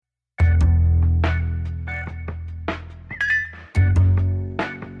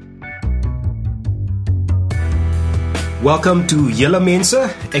Welcome to Julle Mense,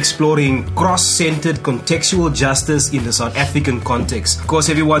 exploring cross-centered contextual justice in the South African context. Of course,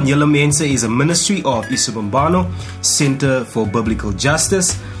 everyone, Julle Mense is a ministry of Isibumbano Center for Biblical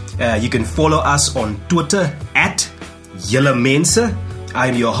Justice. You can follow us on Twitter at Julle Mense.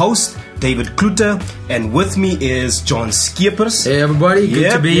 I'm your host, David Kluter, and with me is John Skeepers. Hey everybody,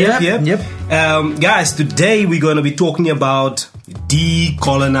 good to be here. Yep. Guys, today we're going to be talking about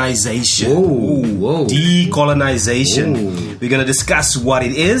decolonization. Whoa. Decolonization. Whoa. We're going to discuss what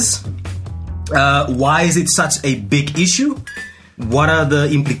it is. Why is it such a big issue? What are the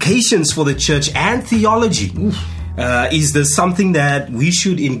implications for the church and theology? Is this something that we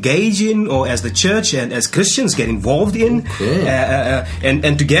should engage in, or as the church and as Christians get involved in? Okay.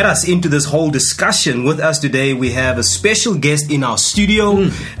 And to get us into this whole discussion with us today, we have a special guest in our studio,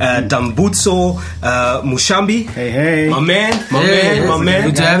 Dambutso Mushambi. Hey. My man.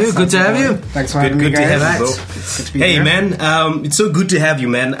 Good to have you. Thanks for having me, Good to guys. have you, bro. Good to be Hey, here. man. It's so good to have you,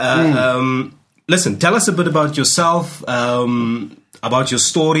 man. Listen, tell us a bit about yourself, about your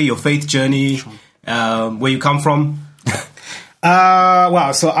story, your faith journey, where you come from.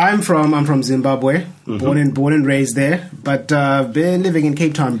 So I'm from Zimbabwe, born and raised there, but been living in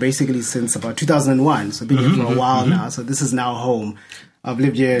Cape Town basically since about 2001. So I've been here for a while now. So this is now home. I've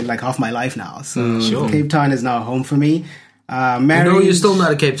lived here like half my life now. So Cape Town is now home for me. Married. You know, you're still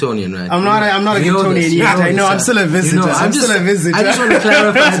not a Cape Townian, right? I'm not a Cape Townian yet. I know. I'm still a visitor. I'm still a visitor. I just want to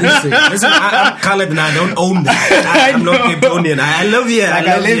clarify this thing. Listen, I'm colored and I don't own that. I'm not Capetonian. I love here.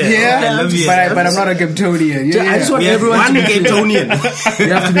 I live here, I love here. but I'm not a Cape Townian. I just want We have everyone one to be Capetonian.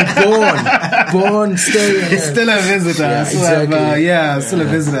 You have to be born, stay. Still a visitor. Yeah, still a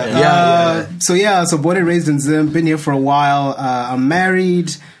visitor. So born and raised in Zim, been here for a while. I'm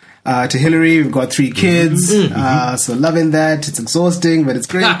married to Hillary. We've got 3 kids. So loving that. It's exhausting, but it's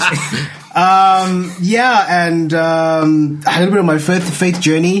great. And a little bit of my faith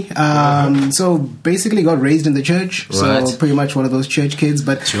journey. So basically got raised in the church. Right. So pretty much one of those church kids.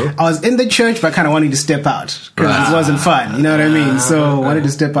 But Sure. I was in the church, but kind of wanting to step out because it wasn't fun. You know what I mean? So wanted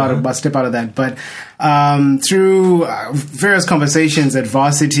to step out of that. But through various conversations at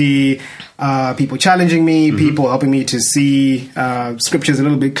varsity, people challenging me, people helping me to see scriptures a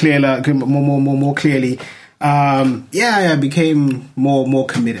little bit clearer, more clearly. I became more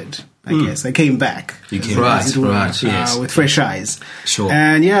committed. I guess I came back. You came Right, as it were, right, yes. with fresh eyes. Sure.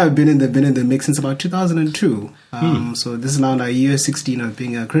 And I've been in the mix since about 2002. So this is now year 16 of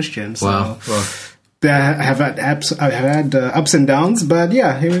being a Christian. So Wow. I have had ups and downs, but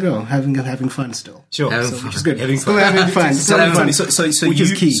here we go, having fun still. Sure. Having So, fun. which is good. Having Still fun. having fun. Still having fun. So which you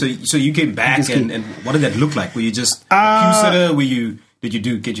is key. So you came back Which is key. and what did that look like? Were you just a pew sitter? Did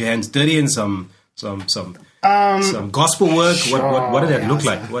you get your hands dirty in some gospel work? What did that look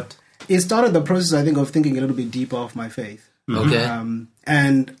like? What? It started the process, I think, of thinking a little bit deeper of my faith. Okay.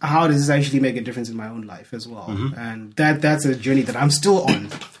 And how does this actually make a difference in my own life as well? And that's a journey that I'm still on.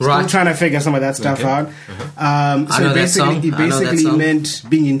 Still Right. trying to figure some of that stuff out. So know that song. it I know that basically song. meant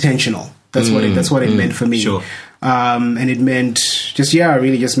being intentional. That's what it meant for me. Sure. And it meant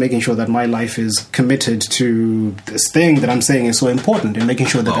really just making sure that my life is committed to this thing that I'm saying is so important, and making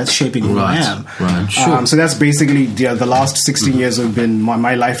sure that that's shaping who I am. Right. Sure. So that's basically the last 16 years have been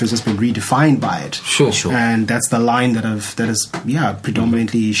my life has just been redefined by it. Sure. And that's the line that has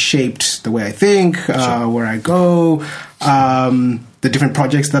predominantly shaped the way I think, where I go. The different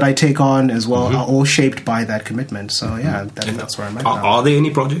projects that I take on as well are all shaped by that commitment. So that's where I'm at now. Are there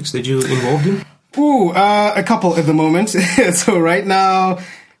any projects that you're involved in? A couple at the moment. So right now,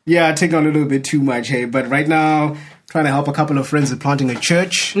 taking on a little bit too much, but right now, trying to help a couple of friends with planting a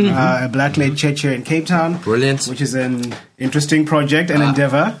church, a black-led church here in Cape Town. Brilliant. Which is an interesting project and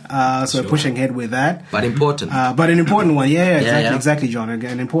endeavor. So we're pushing ahead with that. But important. But an important one. Exactly, John.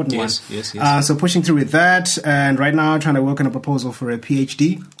 An important one. Yes. So pushing through with that, and right now trying to work on a proposal for a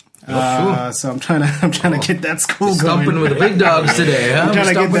PhD. So I'm trying to get that school going. Stomping with the big dogs today, huh? I'm trying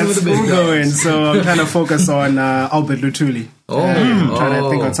to get Stomping that with the big school dogs. going. So I'm trying to focus on Albert Lutuli. Trying to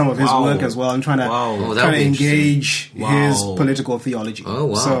think on some of his work as well. I'm trying to that trying would to be engage his Wow. political theology. Oh,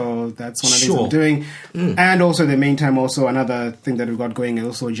 wow. So that's one of the things Sure. I'm doing. And also, in the meantime, also another thing that we've got going is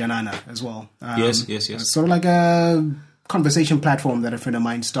also Janana as well. Yes. Sort of like a conversation platform that a friend of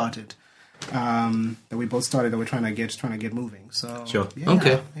mine started. That we both started, that we're trying to get moving. So Sure.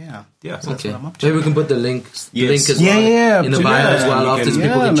 Okay. Yeah. So that's Okay. what I'm up to. Maybe we can put the link as well Yeah, in the bio as well you after can- so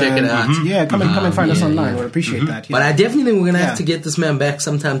people can check it out. Yeah, come and find us online. We'd appreciate that. But I definitely think we're gonna have Yeah. to get this man back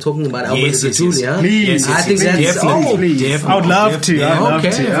sometime talking about Albert Yes. Lutuli, huh? Please. Yes, I think that's definitely. Please. Definitely. I would love to. Yeah. I'd love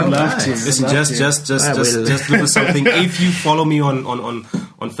Okay, to. I'd love alright. to. Listen, I'd love just to. little something. If you follow me on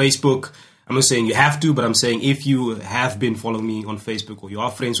Facebook, I'm not saying you have to, but I'm saying if you have been following me on Facebook or you are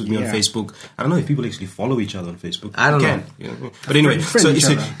friends with me on Facebook, I don't know if people actually follow each other on Facebook. I don't know. You know. But anyway, so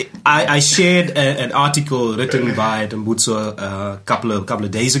I shared an article written by Tambutso a couple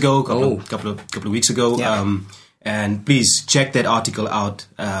of days ago, couple of weeks ago. Yeah. And please check that article out.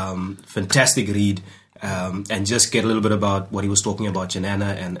 Fantastic read. And just get a little bit about what he was talking about,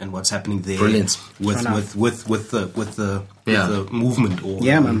 Janana, and what's happening there. Brilliant. with the movement. Or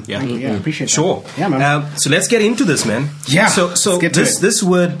man. yeah, Thank you. Yeah, appreciate that. Sure. Yeah, man. So let's get into this, man. Yeah. So let's get to this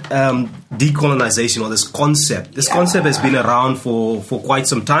word decolonization, or this concept has been around for quite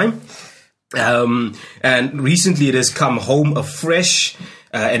some time, and recently it has come home afresh.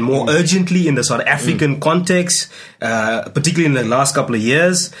 And more urgently in the South African context, particularly in the last couple of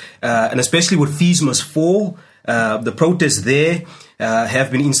years, and especially with Fees Must Fall, the protests there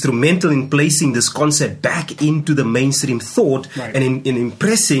have been instrumental in placing this concept back into the mainstream thought, and in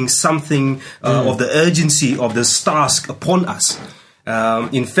impressing something of the urgency of this task upon us.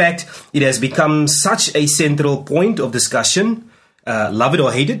 In fact, it has become such a central point of discussion. Love it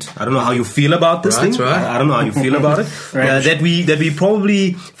or hate it. I don't know how you feel about this thing. Right. I don't know how you feel about it. That we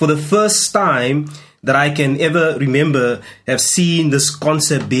probably, for the first time that I can ever remember, have seen this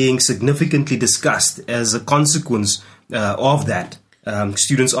concept being significantly discussed as a consequence of that.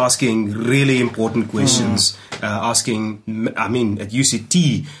 Students asking really important questions, asking, I mean, at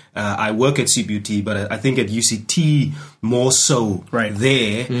UCT, I work at CPUT, but I think at UCT more so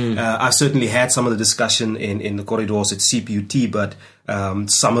there. I've certainly had some of the discussion in the corridors at CPUT, but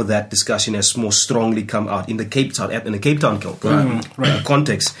some of that discussion has more strongly come out in the Cape Town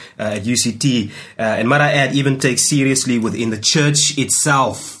context at UCT. And might I add, even take seriously within the church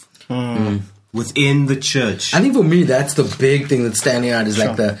itself. Within the church. I think for me, that's the big thing that's standing out is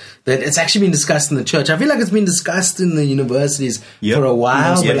like that it's actually been discussed in the church. I feel like it's been discussed in the universities for a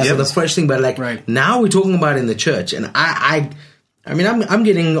while, but that's the first thing. But like now we're talking about it in the church, and I mean, I'm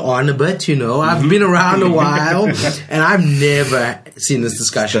getting on a bit, you know. I've been around a while, and I've never seen this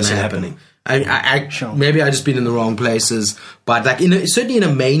discussion happening. Maybe I just been in the wrong places, but like certainly in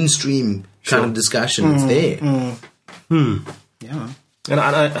a mainstream kind of discussion, it's there. Yeah. And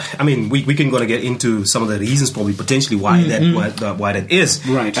I mean, we can gonna get into some of the reasons, probably potentially why that is.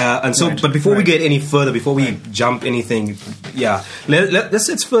 Right. And so, but before we get any further, before we jump anything,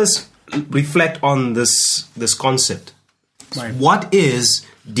 let's first reflect on this concept. Right. What is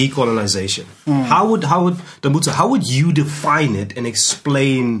decolonization? How would Tambutso, how would you define it and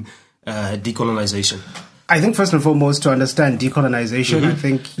explain decolonization? I think first and foremost, to understand decolonization, I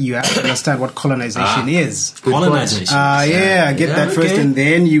think you have to understand what colonization is. Colonization. Get that first, and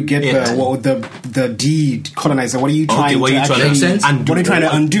then you get the decolonizer. What are you trying to undo? What are you trying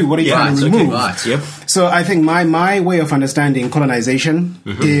to undo? What are you trying to remove? Yep. So I think my way of understanding colonization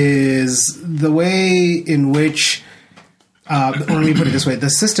is the way in which. Let me put it this way: the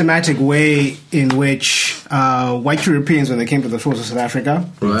systematic way in which white Europeans, when they came to the shores of South Africa,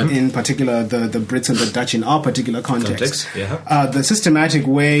 in particular the Brits and the Dutch in our particular context, the systematic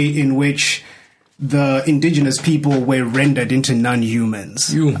way in which the indigenous people were rendered into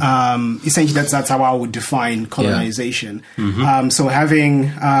non-humans. Essentially, that's how I would define colonization. So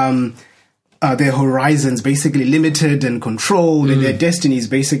having their horizons basically limited and controlled, and their destinies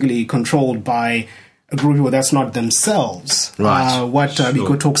basically controlled by a group of people that's not themselves.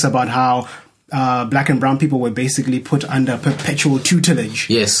 Biko talks about how black and brown people were basically put under perpetual tutelage.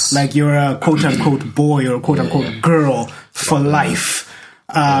 Yes. Like you're a quote-unquote boy or a quote-unquote girl for life.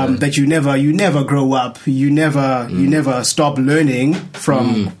 That you never grow up. You never stop learning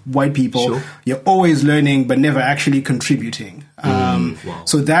from white people. Sure. You're always learning but never actually contributing.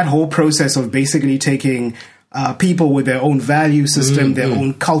 So that whole process of basically taking people with their own value system, their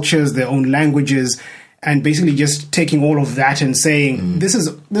own cultures, their own languages, and basically just taking all of that and saying, this is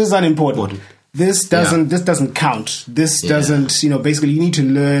unimportant. This doesn't count. This doesn't, basically you need to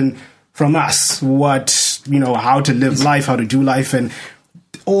learn from us how to live life, how to do life, and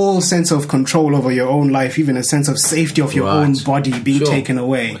all sense of control over your own life, even a sense of safety of your own body being taken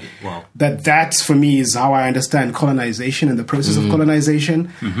away. Wow. That for me is how I understand colonization and the process of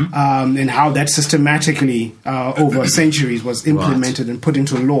colonization, and how that systematically over centuries was implemented and put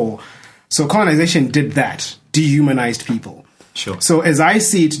into law. So colonization did that, dehumanized people. Sure. So as I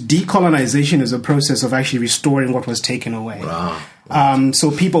see it, decolonization is a process of actually restoring what was taken away. Wow. So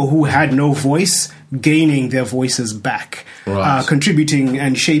people who had no voice, gaining their voices back, contributing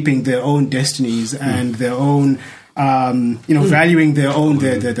and shaping their own destinies and their own valuing their own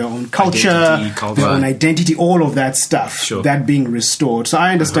culture, their own identity, all of that stuff, that being restored. So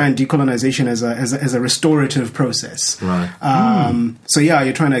I understand decolonization as a restorative process. Right. So yeah,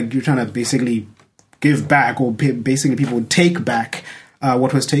 you're trying to basically give back, or basically people take back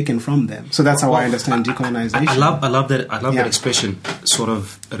what was taken from them. So that's how I understand decolonization. I love that. I love that expression, sort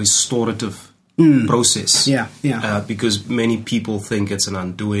of a restorative process. Yeah. Because many people think it's an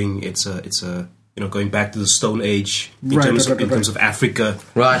undoing. It's a going back to the Stone Age in terms of Africa,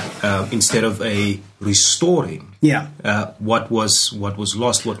 right? Instead of a restoring. Yeah. What was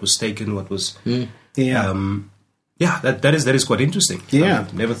lost, what was taken, what was. Yeah, that is quite interesting. Yeah,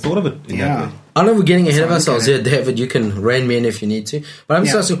 I've never thought of it in that way. I know we're getting ahead of ourselves here, David. You can rein me in if you need to. But I'm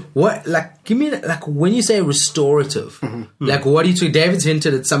just asking, give me when you say restorative, what do you think? David's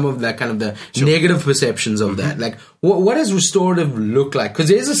hinted at some of that kind of the negative perceptions of that. Like, what does restorative look like? Because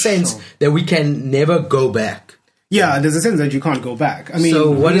there's a sense that we can never go back. Yeah, there's a sense that you can't go back. I mean,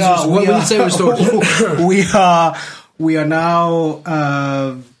 so when you say restorative? we are now.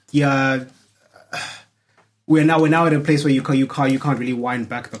 We're now at a place where you can't really wind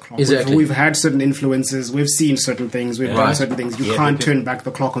back the clock. Exactly. We've had certain influences, we've seen certain things, we've done certain things. You can't turn back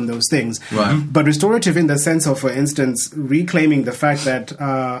the clock on those things. Right. But restorative in the sense of, for instance, reclaiming the fact that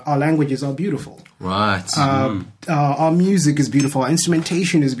our languages are beautiful. Right. Our music is beautiful. Our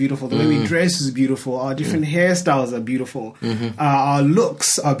instrumentation is beautiful. The way we dress is beautiful. Our different hairstyles are beautiful. Our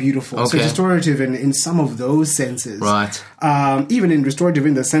looks are beautiful. Okay. So restorative in some of those senses. Right. Even in restorative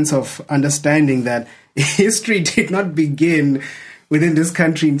in the sense of understanding that history did not begin within this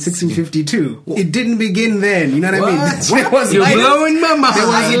country in 1652. It didn't begin then. You know what I mean? You're blowing my mind. There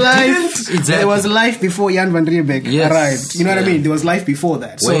was life. Exactly. There was life before Jan van Riebeeck arrived. You know what I mean? There was life before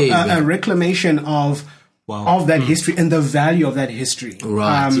that. So a reclamation of that history and the value of that history.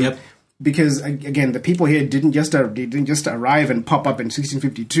 Right. Because again, the people here didn't just arrive and pop up in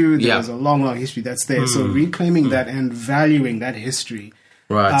 1652. There was a long history that's there. So reclaiming that and valuing that history.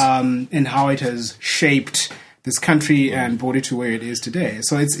 Right. And how it has shaped this country and brought it to where it is today.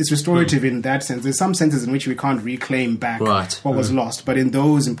 So it's restorative in that sense. There's some senses in which we can't reclaim back what was lost, but in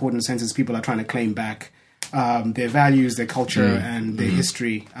those important senses, people are trying to claim back their values, their culture, and their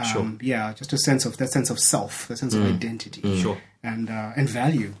history. Yeah, just a sense of self, that sense of identity, and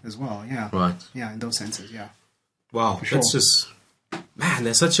value as well. Yeah, right. Yeah, in those senses. Yeah. Wow, that's just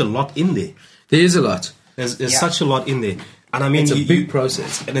there's such a lot in there. There is a lot. There's such a lot in there. And I mean, it's a big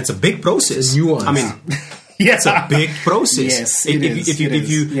process. And it's a big process. Nuance. I mean, it's a big process. Yes, it is.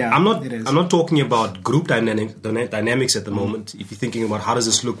 I'm not talking about group dynamics at the moment. If you're thinking about how does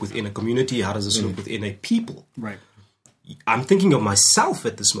this look within a community, how does this look within a people, right? I'm thinking of myself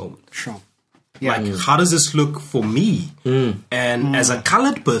at this moment. Sure. Yeah. Like, how does this look for me? And as a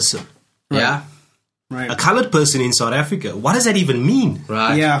colored person, yeah. Right. A colored person in South Africa. What does that even mean?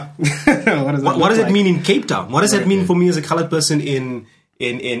 Right. Yeah. What does that mean in Cape Town? What does that mean for me as a colored person in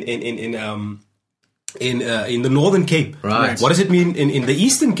the Northern Cape? Right. What does it mean in the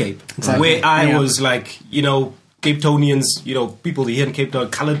Eastern Cape, where I was like, Cape Townians, people here in Cape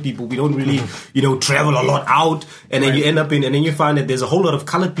Town, colored people, we don't really, travel a lot out, and then you end up and then you find that there's a whole lot of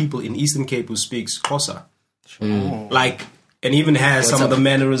colored people in Eastern Cape who speaks Xhosa. Like. And even has some of the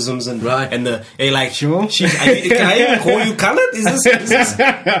mannerisms and the sure. Can I even call you colored? Is this?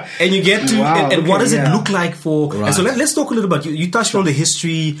 And you get to and what does it look like for? Right. And so let's talk a little about you touched on the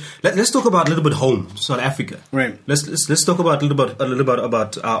history. Let's talk about a little bit home, South Africa. Right. Let's talk about a little bit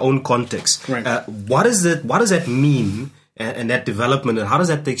about our own context. Right. What does that mean? And that development, and how does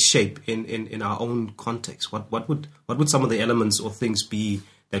that take shape in our own context? What would some of the elements or things be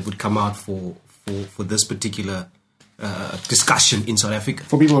that would come out for this particular discussion in South Africa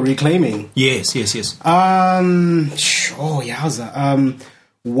for people reclaiming? Yes. Sure, yowza.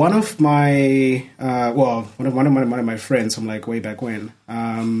 One of my one of my friends from like way back when.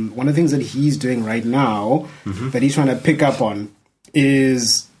 One of the things that he's doing right now that he's trying to pick up on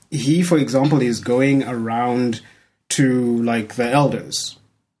is he, for example, is going around to like the elders,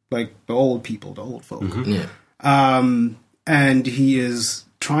 like the old people, the old folk, and he is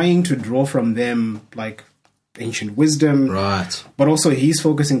trying to draw from them like ancient wisdom, right? But also he's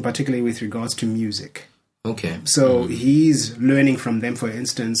focusing particularly with regards to music. Okay. So he's learning from them, for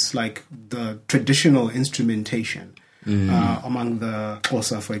instance, like the traditional instrumentation among the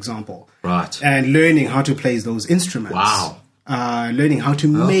Xhosa, for example, right? And learning how to play those instruments. Wow. Learning how to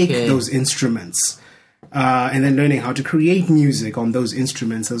make those instruments, and then learning how to create music on those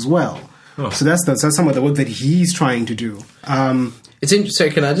instruments as well. Oh. So that's some of the work that he's trying to do. It's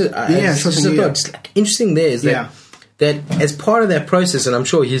interesting. Can I just? Just like, interesting. There is that that as part of that process, and I'm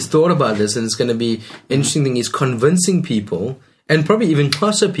sure he's thought about this, and it's going to be interesting thing is convincing people, and probably even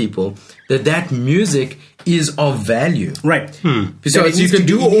closer people, that music is of value. Right. Because you can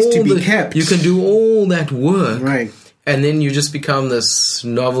do all that work. Right. And then you just become this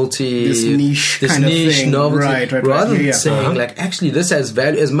novelty, this niche kind of thing. Novelty, right, rather than saying like, actually, this has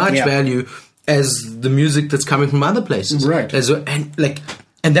value, as much value as the music that's coming from other places. Right.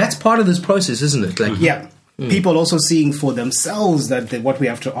 And that's part of this process, isn't it? Like, people also seeing for themselves that what we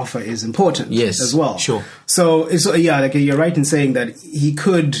have to offer is important. Yes, as well. Sure. So like you're right in saying that he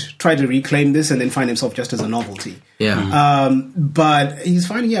could try to reclaim this and then find himself just as a novelty. Yeah. But he's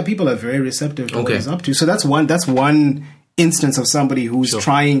finding people are very receptive to what he's up to. So that's one instance of somebody who's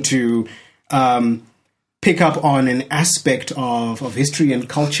trying to pick up on an aspect of history and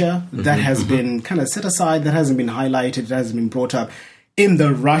culture that has been kind of set aside, that hasn't been highlighted, that hasn't been brought up, in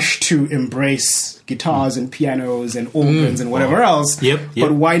the rush to embrace guitars and pianos and organs and whatever else. Yep.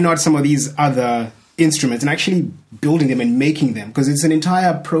 But why not some of these other instruments and actually building them and making them? Because it's an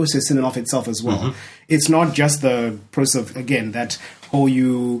entire process in and of itself as well. It's not just the process of, again, that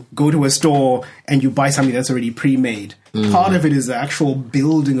you go to a store and you buy something that's already pre-made. Part of it is the actual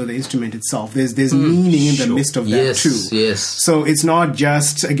building of the instrument itself. There's meaning in the midst of that too. Yes. So it's not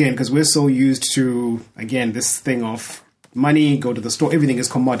just, again, because we're so used to, again, this thing of money, go to the store, everything is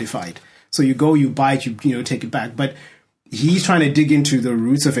commodified. So you go, you buy it, you take it back. But he's trying to dig into the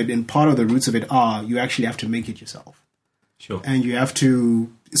roots of it, and part of the roots of it are you actually have to make it yourself. Sure. And you have to,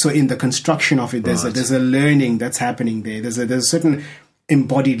 so in the construction of it, there's a learning that's happening there. There's a certain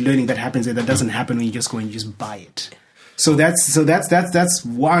embodied learning that happens there that doesn't happen when you just go and you just buy it. So that's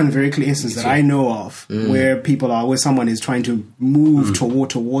one very clear instance that I know of where someone is trying to move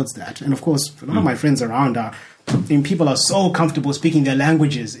towards that. And of course, a lot of my friends around people are so comfortable speaking their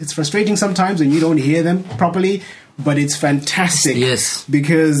languages. It's frustrating sometimes when you don't hear them properly, but it's fantastic. Yes.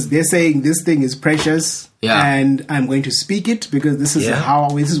 Because they're saying this thing is precious and I'm going to speak it because this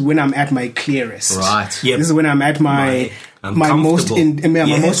is when I'm at my clearest. Right. Yep. This is when I'm at my most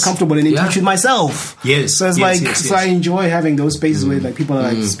comfortable and in touch with myself. Yes. So it's so I enjoy having those spaces where like people are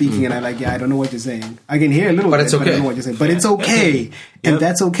like speaking and I'm like, I don't know what you're saying. I can hear a little bit, it's okay. but I don't know what you're saying. But it's okay. And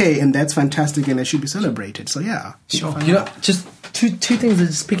that's okay. And that's fantastic and it should be celebrated. So yeah. Sure. Just two things that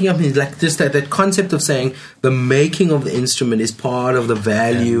just picking up is like just that concept of saying the making of the instrument is part of the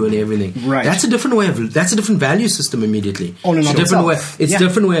value and everything. Right. That's a different value system immediately. It's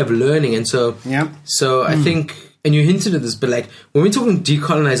different way of learning. And so I think, and you hinted at this, but like when we're talking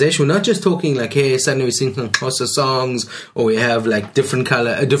decolonization, we're not just talking like, hey, suddenly we sing some Xhosa songs or we have like different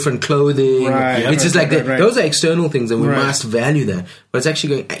clothing. Right. It's just like those are external things and we must value that. But it's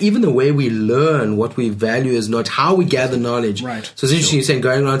actually going, even the way we learn what we value is not how we gather knowledge. Right. So it's interesting you're saying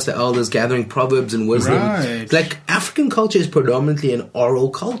going around to the elders, gathering proverbs and wisdom. Right. Like African culture is predominantly an oral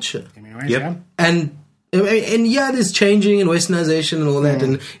culture. And there's changing and westernization and all that,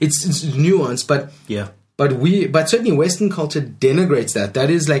 and it's nuanced, but certainly Western culture denigrates that. That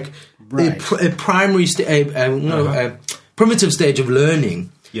is like a primary a primitive stage of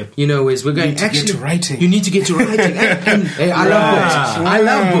learning. Yep. Is we're going to writing. You need to get to writing. and hey, I love books. I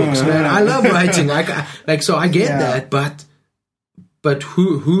love books, man. I love writing. So I get that, but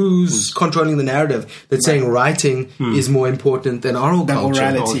who's controlling the narrative that's saying writing is more important than oral culture?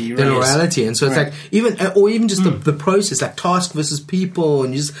 Orality. And so it's like even just the process, like task versus people,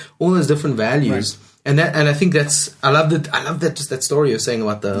 and just all those different values. Right. And I think I love that just that story you're saying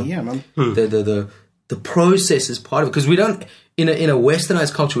about the process is part of it, because we don't in a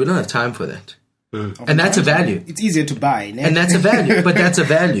westernized culture we don't have time for that. And that's a value. It's easier to buy, and that's a value. But that's a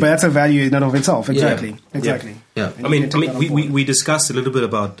value. But that's a value in and of itself. Exactly. Yeah. I mean, we discussed a little bit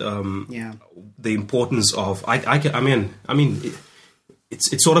about the importance of.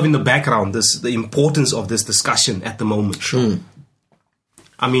 It's sort of in the background. The importance of this discussion at the moment. Sure.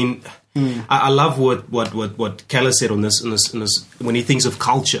 I mean, I love what Keller said on this when he thinks of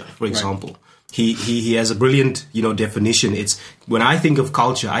culture, for example. He has a brilliant, definition. It's when I think of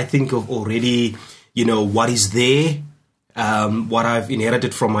culture, I think of already, what is there, what I've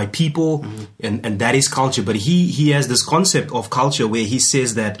inherited from my people, and that is culture. But he has this concept of culture where he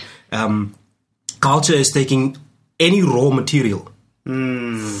says that culture is taking any raw material,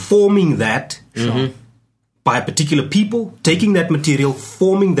 forming that by a particular people, taking that material,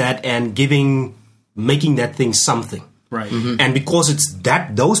 forming that, and making that thing something. Right. And because it's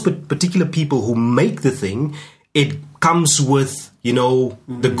those particular people who make the thing, it comes with,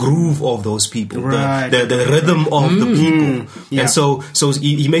 the groove of those people, the rhythm of the people. Yeah. And so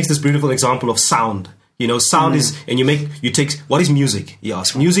he makes this beautiful example of sound. Sound is, and you take, what is music? He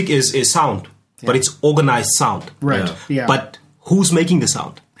asks. Music is sound. but it's organized sound. Right. Yeah. But who's making the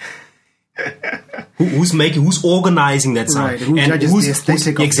sound? Who's organizing that sound? Right. Who judges the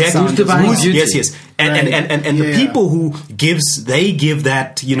aesthetic of the sound? Yes. And the people who give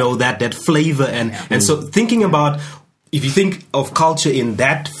that, that flavor and so thinking about, if you think of culture in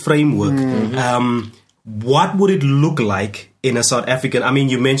that framework, what would it look like in a South African? I mean,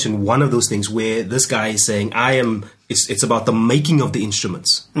 you mentioned one of those things where this guy is saying, it's about the making of the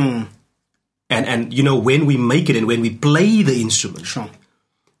instruments. And when we make it and when we play the instrument, sure,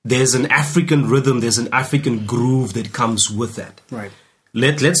 there's an African rhythm, there's an African groove that comes with that. Right.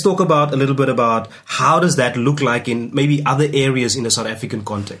 Let's talk a little bit about how does that look like in maybe other areas in the South African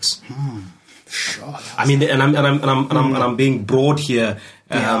context. Sure. I mean, and I'm being broad here.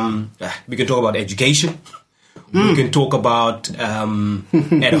 We can talk about education. We can talk about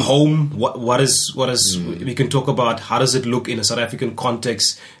at home. What is? We can talk about how does it look in a South African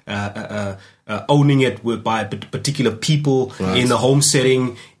context. Owning it by particular people in the home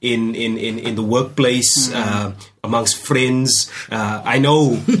setting, in the workplace, amongst friends. I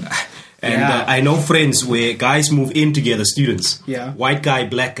know. And I know friends where guys move in together, students. Yeah. White guy,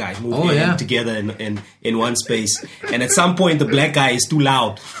 black guy move in together in one space. And at some point, the black guy is too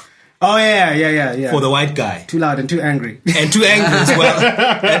loud. Oh, yeah. For the white guy. Too loud and too angry. And too angry as well.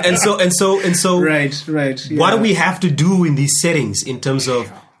 And so. Right. Yeah. What do we have to do in these settings in terms of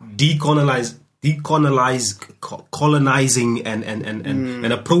colonizing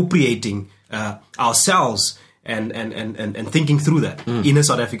and appropriating ourselves and thinking through that in a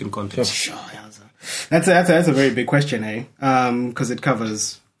South African context? Sure, that's a very big question, because it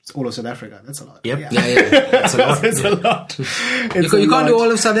covers all of South Africa. That's a lot. Yep. Yeah. That's a lot. It's a lot. You can't do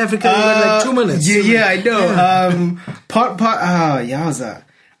all of South Africa in like 2 minutes. Yeah, I know. Yowza.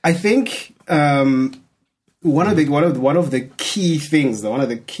 I think one of the key things, one of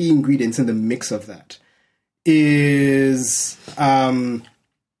the key ingredients in the mix of that is I'm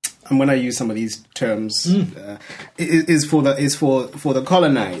going to use some of these terms. Is for the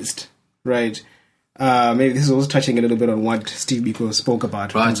colonized, right? Maybe this is also touching a little bit on what Steve Biko spoke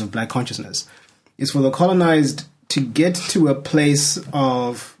about in terms of black consciousness. Is for the colonized to get to a place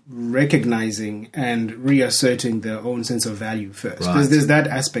of recognizing and reasserting their own sense of value first. Because there's that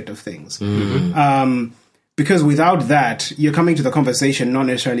aspect of things. Because without that, you're coming to the conversation not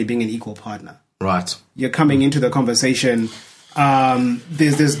necessarily being an equal partner. Right. You're coming into the conversation.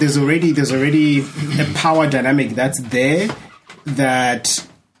 There's already a power dynamic that's there that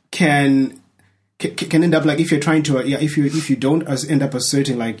can end up like if you're trying to if you don't end up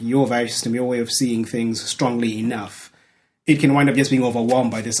asserting like your value system, your way of seeing things strongly enough, it can wind up just being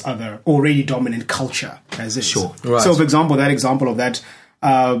overwhelmed by this other already dominant culture as is. Sure. Right. So, for example, that example of that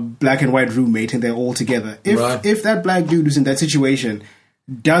black and white roommate and they're all together. If that black dude who's in that situation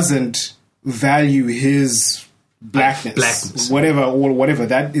doesn't value his blackness, whatever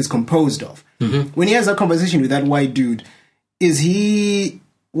that is composed of, when he has that conversation with that white dude,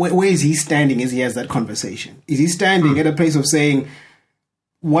 where is he standing as he has that conversation? Is he standing at a place of saying,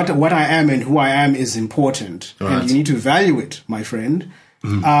 what I am and who I am is important, and you need to value it, my friend?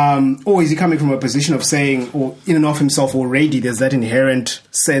 Or is he coming from a position of saying, or in and of himself already, there's that inherent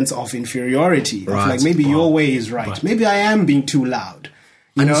sense of inferiority, of like maybe your way is right. Maybe I am being too loud.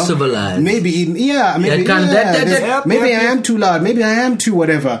 Uncivilized. Maybe I am too loud. Maybe I am too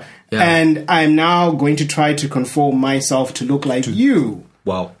whatever. Yeah. And I'm now going to try to conform myself to look like you.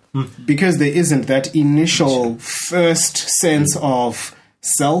 Wow. Because there isn't that initial first sense of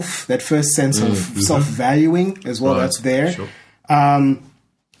self, that first sense of self-valuing as well. That's there. Sure.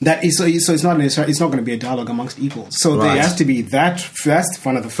 That is so it's not going to be a dialogue amongst equals. So there has to be that's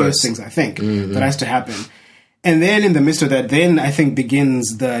one of the first things I think that has to happen. And then in the midst of that, then I think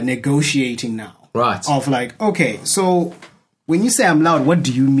begins the negotiating now. Right. Of like, okay, so when you say I'm loud, what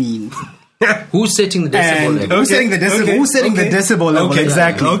do you mean? Who's setting the decibel level? Who's setting the decibel? Who's setting the decibel level?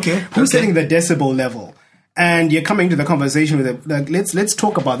 Exactly. Okay. Who's setting the decibel level? And you're coming to the conversation with it, like, let's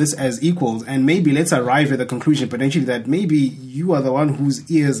talk about this as equals, and maybe let's arrive at the conclusion potentially that maybe you are the one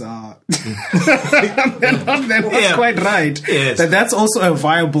whose ears are they're not quite right. Yes. That's also a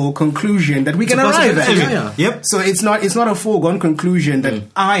viable conclusion that we can arrive at. Yeah. Yep. So it's not a foregone conclusion that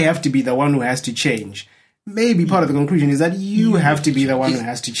I have to be the one who has to change. Maybe part of the conclusion is that you have to be the one who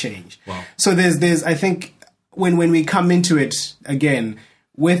has to change. Wow. So there's I think when we come into it again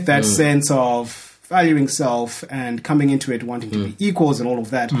with that sense of valuing self and coming into it wanting to be equals and all of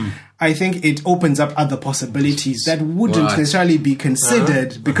that, I think it opens up other possibilities that wouldn't necessarily be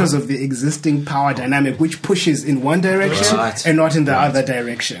considered because of the existing power dynamic, which pushes in one direction and not in the other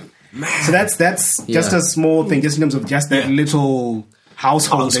direction. Man. So that's just a small thing, just in terms of just that little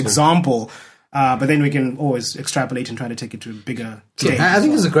household example. But then we can always extrapolate and try to take it to a bigger stage. I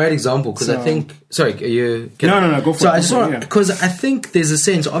think it's a great example because I think. Sorry, you. No, go for it. Because I think there's a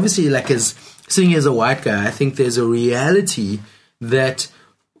sense, obviously, like as sitting as a white guy, I think there's a reality that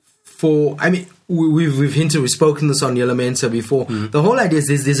we've hinted, we've spoken this on Yellow Mensa before. The whole idea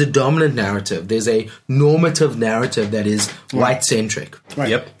is there's a dominant narrative. There's a normative narrative that is white-centric. Right.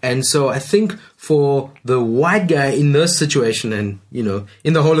 Yep. And so I think for the white guy in this situation and,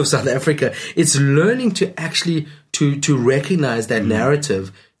 in the whole of South Africa, it's learning to actually to recognize that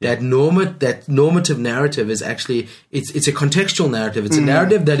narrative, that normative narrative is actually, it's a contextual narrative. It's a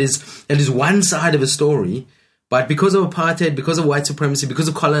narrative that is one side of a story. But because of apartheid, because of white supremacy, because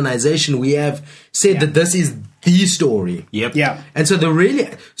of colonization, we have said that this is the story. Yep. Yeah. And so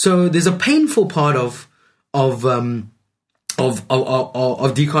there's a painful part of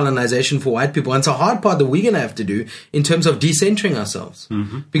decolonization for white people. And it's a hard part that we're going to have to do in terms of decentering ourselves.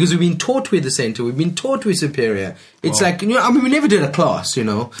 Because we've been taught we're the center. We've been taught we're superior. It's like, we never did a class,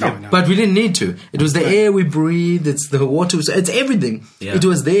 but we didn't need to. It was the air we breathed. It's the water. It's everything. Yeah. It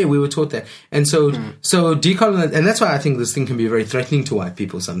was there. We were taught that. And so decolonize, and that's why I think this thing can be very threatening to white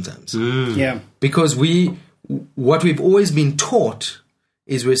people sometimes. Yeah. Because what we've always been taught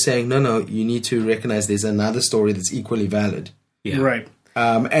is we're saying, no, you need to recognize there's another story that's equally valid. Yeah. Right.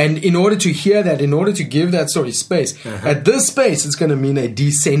 And in order to hear that, in order to give that story space, at this space, it's going to mean a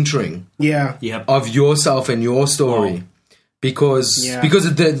decentering of yourself and your story. Wow. Because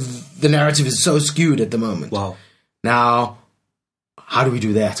the narrative is so skewed at the moment. Wow. Now, how do we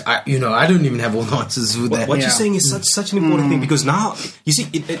do that? I don't even have all the answers for that. What you're saying is such an important thing, because now, you see,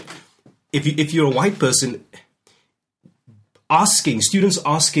 if you're a white person, students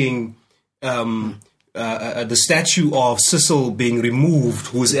asking the statue of Cecil being removed,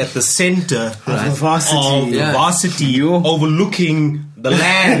 who's at the center of varsity, overlooking the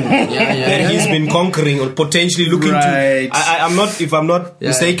land that he's been conquering or potentially looking to. I'm not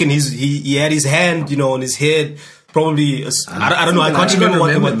mistaken, he had his hand, on his head. Probably, I don't know. I can't remember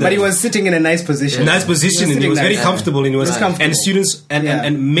what. But he was sitting in a nice position. And he was very comfortable. And he was comfortable. And students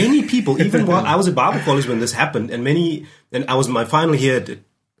and many people. Even while I was at Bible College when this happened, and I was my final year in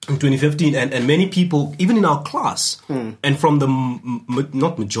 2015, and many people, even in our class, and from the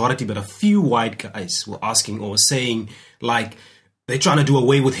not majority, but a few white guys were asking or saying like they're trying to do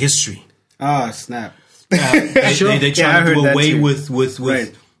away with history. Oh snap! They're trying to do away with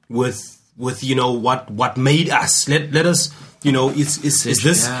what made us. Let us, is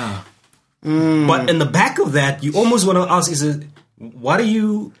this. But in the back of that, you almost want to ask, what are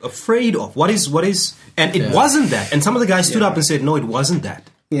you afraid of? What is and it wasn't that. And some of the guys stood up and said, no, it wasn't that.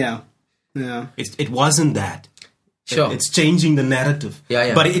 Yeah. It wasn't that. Sure. It's changing the narrative.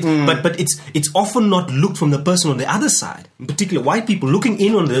 But it's often not looked from the person on the other side. In particular, white people looking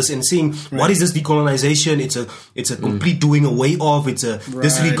in on this and seeing what is this decolonization? It's a complete doing away of. It's a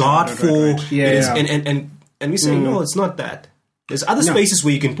disregard for. And we say no, it's not that. There's other spaces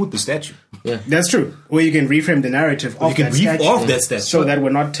where you can put the statue. Yeah, that's true. Where you can reframe the narrative of that statue, so that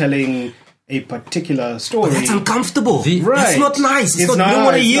we're not telling a particular story. But that's uncomfortable. That's not nice. You don't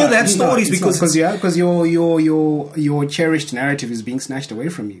want to hear that stories because your cherished narrative is being snatched away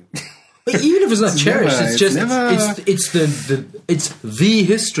from you. But even if it's not cherished, it's the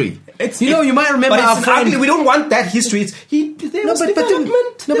history. You might remember our friend. We don't want that history. But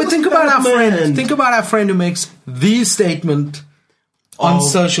think about our friend. Think about our friend who makes the statement on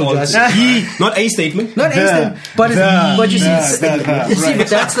social justice. Not a statement. But you see, but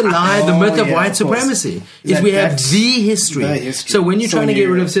that's the lie, the myth of white supremacy. We have the history. So when you're trying to get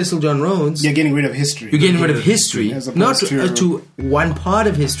rid of Cecil John Rhodes, you're getting rid of history. You're getting rid of history, not to one part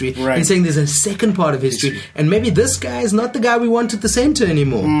of history. And saying there's a second part of history, and maybe this guy is not the guy we want at the center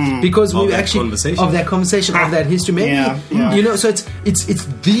anymore because we actually of that conversation of that history. Maybe so it's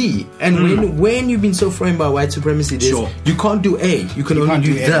the when you've been so framed by white supremacy, you can't do A. You can only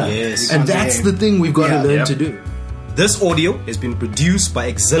do that. Yes. And that's the thing we've got to learn to do. This audio has been produced by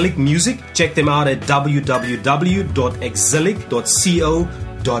Exilic Music. Check them out at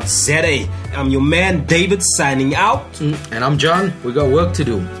www.exilic.co.za. I'm your man David signing out. And I'm John. We got work to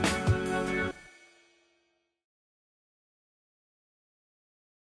do.